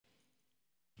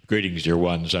Greetings, dear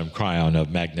ones. I'm Kryon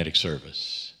of Magnetic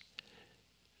Service.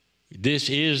 This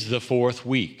is the 4th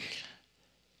week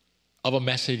of a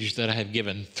message that I have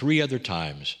given 3 other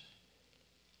times.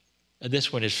 And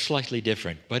this one is slightly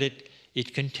different, but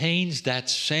it contains that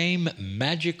same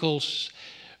magical,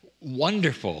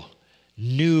 wonderful,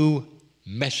 new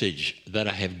message that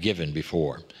I have given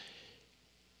before.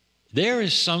 There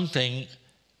is something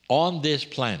on this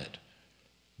planet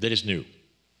that is new.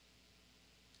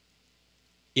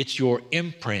 It's your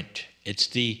imprint. It's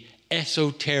the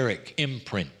esoteric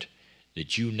imprint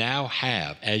that you now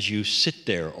have as you sit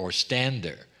there or stand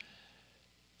there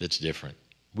that's different.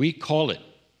 We call it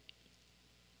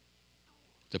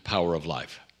the power of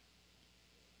life.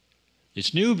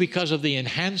 It's new because of the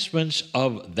enhancements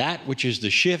of that which is the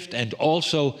shift, and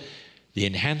also the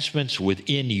enhancements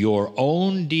within your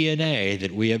own DNA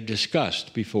that we have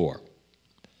discussed before.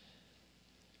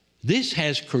 This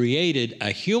has created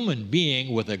a human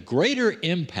being with a greater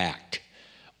impact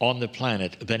on the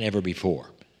planet than ever before.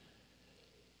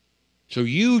 So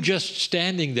you just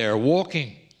standing there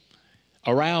walking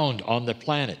around on the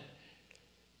planet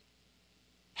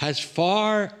has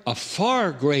a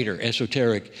far greater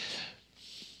esoteric,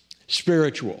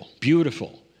 spiritual,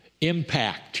 beautiful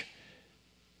impact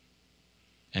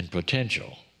and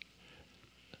potential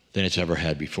than it's ever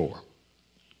had before.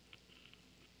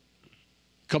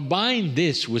 Combine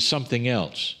this with something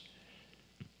else.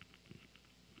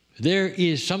 There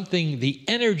is something, the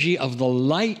energy of the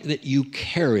light that you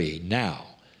carry now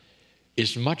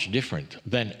is much different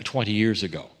than 20 years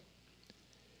ago.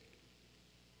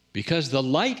 Because the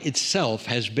light itself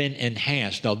has been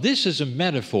enhanced. Now, this is a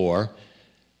metaphor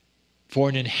for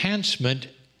an enhancement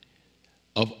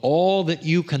of all that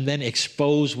you can then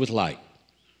expose with light.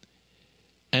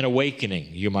 An awakening,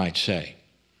 you might say.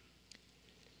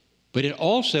 But it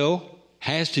also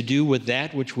has to do with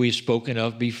that which we've spoken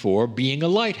of before, being a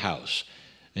lighthouse.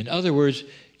 In other words,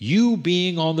 you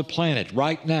being on the planet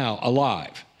right now,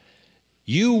 alive.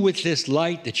 You with this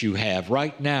light that you have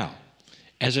right now,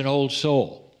 as an old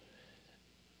soul,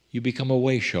 you become a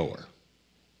way shower,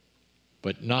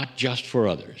 but not just for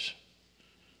others.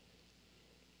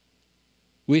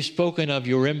 We've spoken of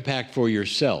your impact for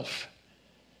yourself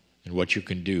and what you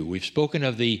can do. We've spoken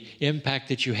of the impact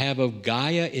that you have of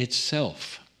Gaia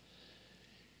itself.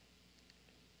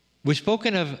 We've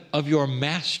spoken of your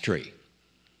mastery.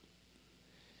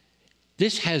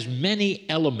 This has many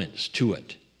elements to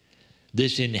it,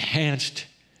 this enhanced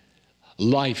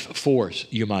life force,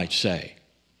 you might say.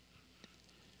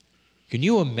 Can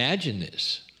you imagine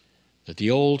this? That the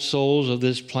old souls of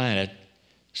this planet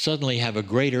suddenly have a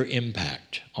greater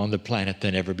impact on the planet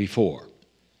than ever before.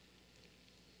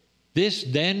 This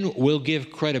then will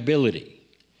give credibility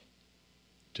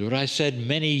to what I said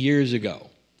many years ago,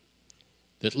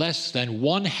 that less than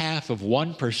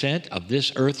 0.5% of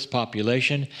this Earth's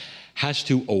population has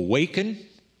to awaken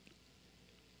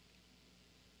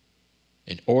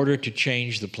in order to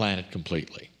change the planet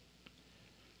completely.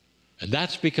 And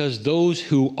that's because those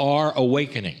who are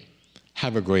awakening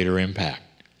have a greater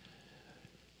impact.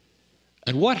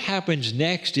 And what happens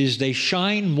next is they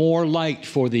shine more light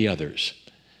for the others.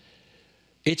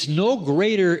 It's no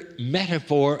greater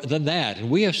metaphor than that. And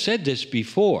we have said this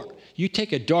before. You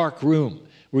take a dark room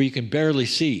where you can barely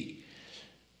see,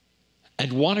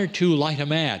 and 1 or 2 light a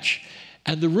match,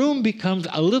 and the room becomes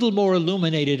a little more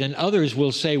illuminated, and others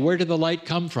will say, where did the light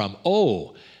come from?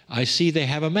 Oh, I see they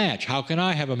have a match. How can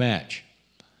I have a match?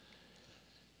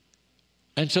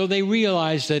 And so they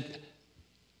realize that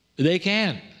they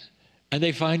can, and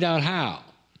they find out how.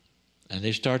 And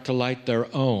they start to light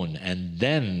their own, and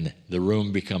then the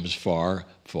room becomes far,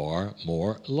 far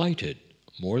more lighted,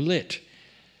 more lit.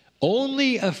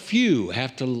 Only a few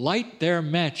have to light their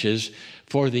matches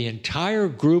for the entire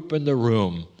group in the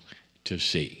room to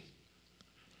see.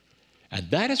 And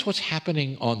that is what's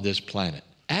happening on this planet.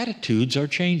 Attitudes are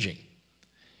changing.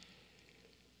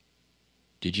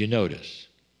 Did you notice?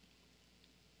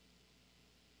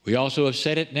 We also have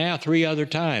said it now 3 other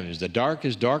times. The dark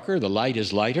is darker, the light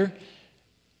is lighter.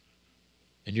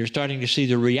 And you're starting to see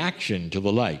the reaction to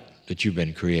the light that you've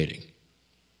been creating.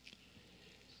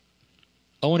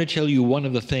 I want to tell you one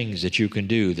of the things that you can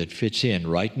do that fits in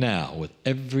right now with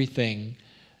everything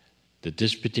that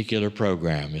this particular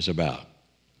program is about.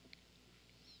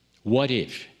 What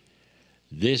if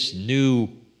this new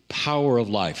power of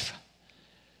life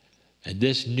and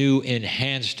this new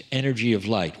enhanced energy of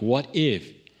light, what if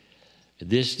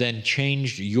this then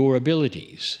changed your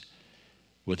abilities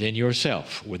within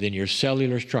yourself, within your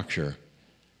cellular structure,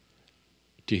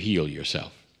 to heal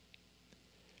yourself?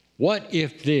 What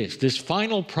if this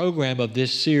final program of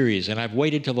this series, and I've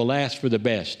waited till the last for the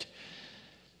best,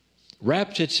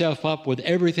 wraps itself up with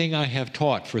everything I have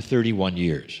taught for 31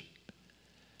 years,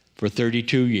 for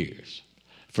 32 years,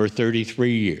 for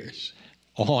 33 years,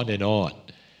 on and on.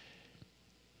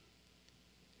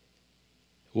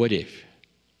 What if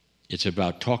it's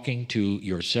about talking to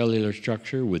your cellular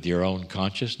structure with your own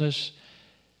consciousness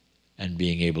and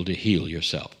being able to heal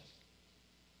yourself?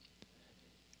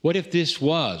 What if this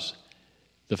was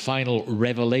the final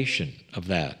revelation of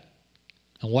that?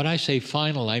 And when I say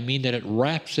final, I mean that it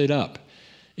wraps it up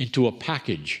into a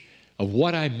package of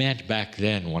what I meant back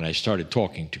then when I started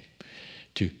talking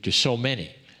to so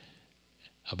many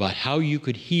about how you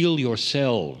could heal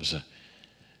yourselves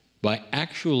by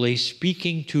actually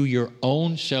speaking to your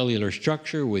own cellular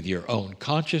structure with your own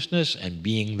consciousness and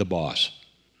being the boss.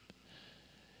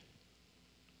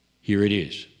 Here it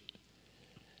is.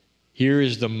 Here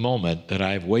is the moment that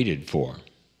I've waited for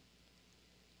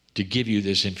to give you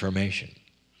this information.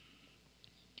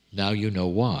 Now you know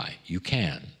why. You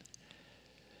can.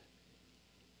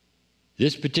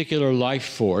 This particular life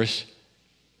force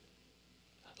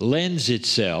lends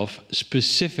itself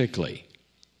specifically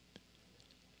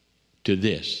to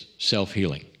this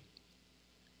self-healing,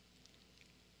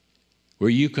 where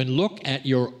you can look at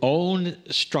your own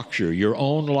structure, your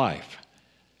own life,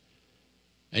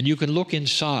 and you can look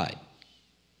inside,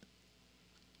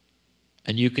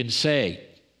 and you can say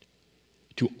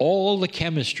to all the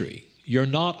chemistry, you're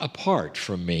not apart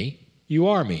from me, you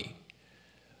are me.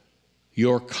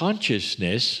 Your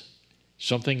consciousness,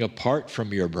 something apart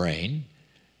from your brain,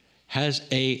 has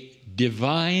a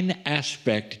divine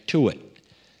aspect to it.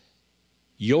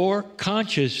 Your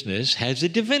consciousness has a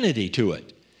divinity to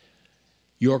it.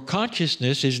 Your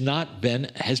consciousness has not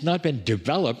been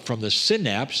developed from the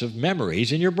synapse of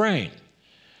memories in your brain.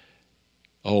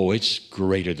 Oh, it's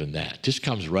greater than that. This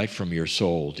comes right from your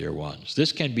soul, dear ones.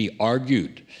 This can be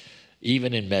argued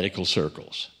even in medical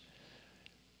circles.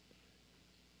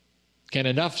 Can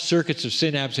enough circuits of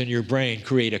synapse in your brain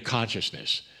create a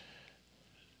consciousness?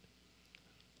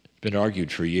 It's been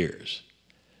argued for years.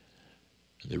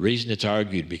 The reason it's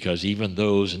argued because even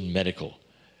those in medical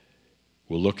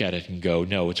will look at it and go,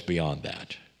 no, it's beyond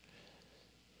that.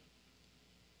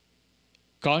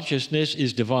 Consciousness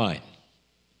is divine.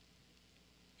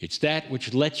 It's that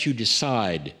which lets you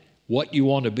decide what you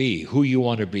want to be, who you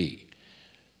want to be,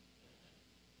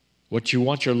 what you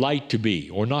want your light to be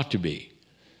or not to be.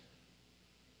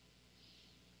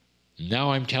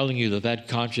 Now I'm telling you that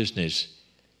consciousness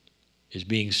is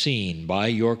being seen by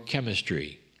your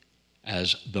chemistry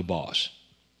as the boss.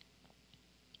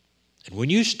 And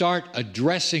when you start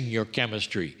addressing your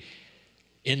chemistry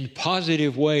in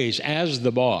positive ways as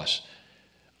the boss,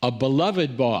 a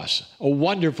beloved boss, a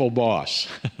wonderful boss,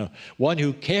 one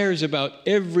who cares about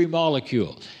every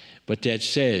molecule, but that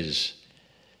says,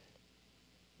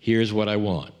 here's what I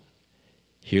want,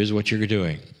 here's what you're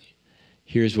doing,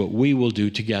 here's what we will do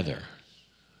together.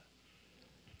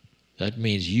 That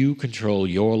means you control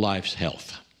your life's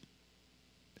health,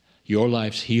 your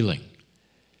life's healing.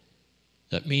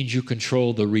 That means you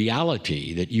control the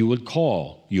reality that you would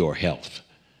call your health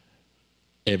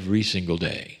every single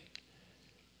day.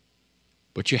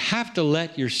 But you have to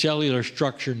let your cellular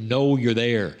structure know you're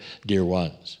there, dear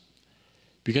ones,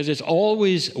 because it's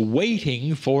always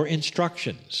waiting for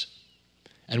instructions.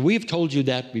 And we've told you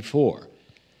that before.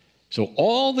 So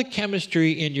all the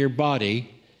chemistry in your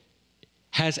body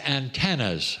has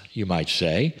antennas, you might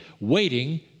say,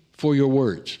 waiting for your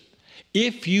words.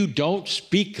 If you don't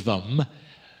speak them,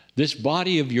 this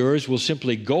body of yours will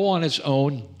simply go on its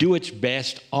own, do its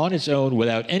best on its own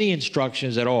without any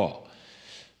instructions at all.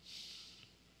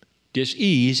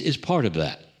 Dis-ease is part of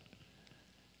that.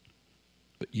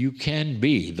 But you can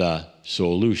be the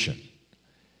solution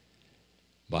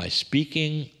by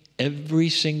speaking every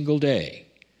single day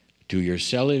to your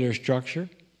cellular structure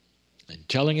and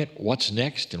telling it what's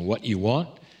next and what you want,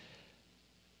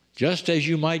 just as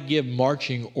you might give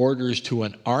marching orders to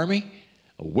an army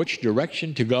of which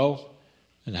direction to go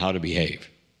and how to behave.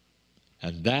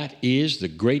 And that is the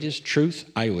greatest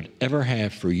truth I would ever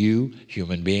have for you,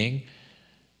 human being,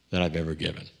 that I've ever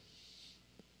given.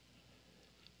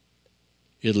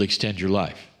 It'll extend your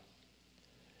life.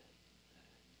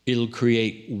 It'll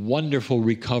create wonderful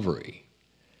recovery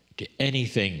to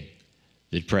anything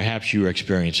that perhaps you're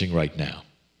experiencing right now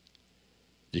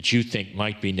that you think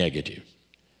might be negative.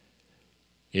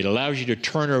 It allows you to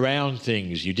turn around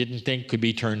things you didn't think could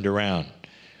be turned around,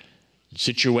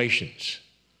 situations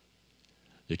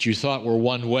that you thought were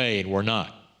one way and were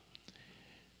not.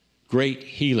 Great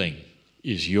healing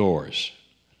is yours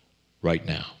right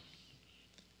now.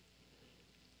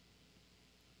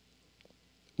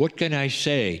 What can I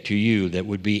say to you that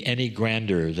would be any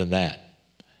grander than that?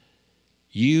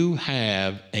 You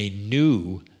have a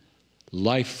new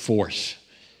life force.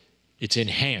 It's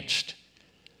enhanced.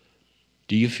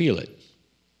 Do you feel it?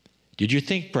 Did you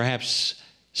think perhaps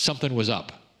something was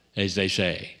up, as they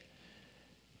say?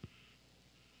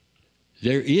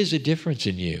 There is a difference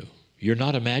in you. You're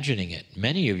not imagining it.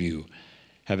 Many of you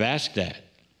have asked that.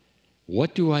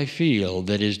 What do I feel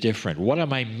that is different? What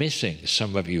am I missing?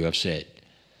 Some of you have said.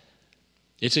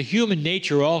 It's a human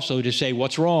nature also to say,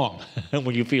 what's wrong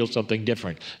when you feel something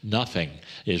different? Nothing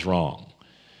is wrong.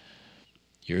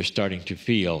 You're starting to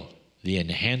feel the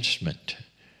enhancement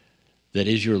that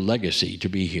is your legacy to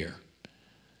be here.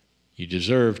 You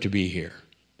deserve to be here.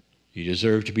 You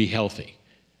deserve to be healthy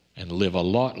and live a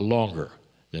lot longer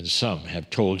than some have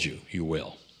told you you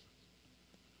will.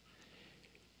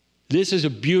 This is a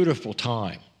beautiful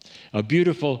time of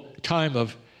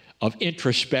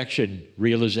introspection,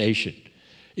 realization.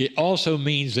 It also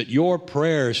means that your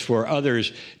prayers for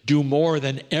others do more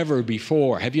than ever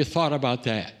before. Have you thought about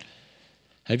that?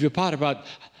 Have you thought about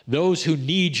those who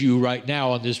need you right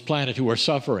now on this planet who are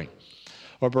suffering?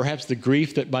 Or perhaps the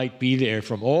grief that might be there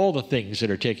from all the things that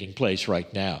are taking place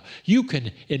right now. You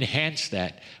can enhance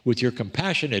that with your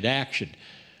compassionate action.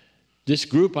 This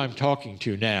group I'm talking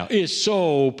to now is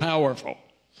so powerful.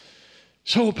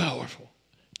 So powerful.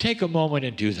 Take a moment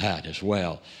and do that as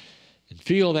well. And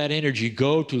feel that energy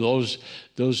go to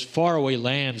those faraway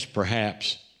lands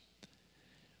perhaps.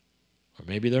 Or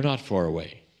maybe they're not far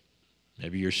away.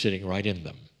 Maybe you're sitting right in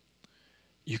them.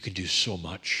 You can do so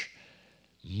much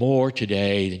more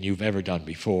today than you've ever done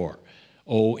before.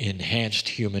 Oh, enhanced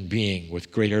human being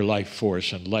with greater life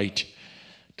force and light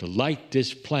to light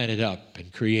this planet up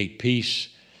and create peace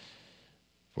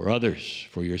for others,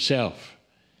 for yourself,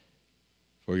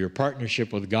 for your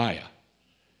partnership with Gaia,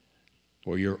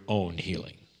 for your own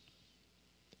healing.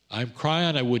 I'm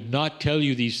Kryon. I would not tell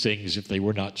you these things if they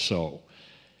were not so.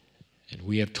 And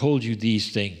we have told you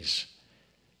these things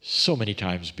so many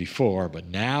times before, but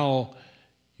now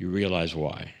you realize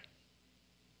why.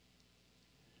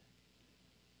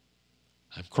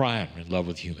 I'm Kryon, in love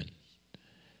with human.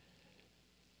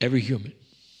 Every human.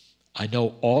 I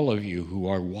know all of you who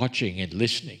are watching and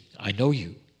listening. I know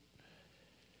you.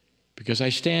 Because I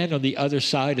stand on the other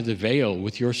side of the veil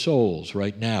with your souls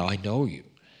right now. I know you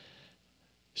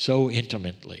so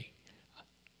intimately.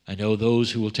 I know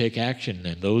those who will take action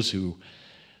and those who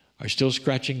are still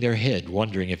scratching their head,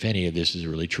 wondering if any of this is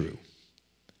really true.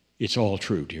 It's all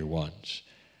true, dear ones.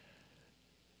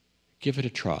 Give it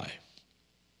a try.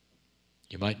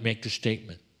 You might make the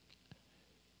statement,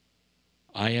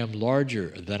 I am larger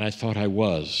than I thought I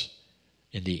was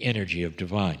in the energy of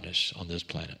divineness on this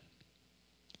planet.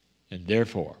 And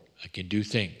therefore, I can do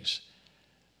things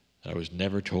that I was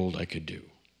never told I could do.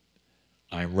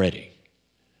 I'm ready.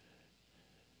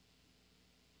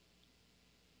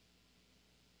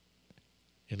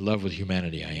 In love with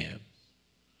humanity I am.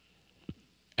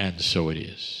 And so it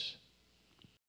is.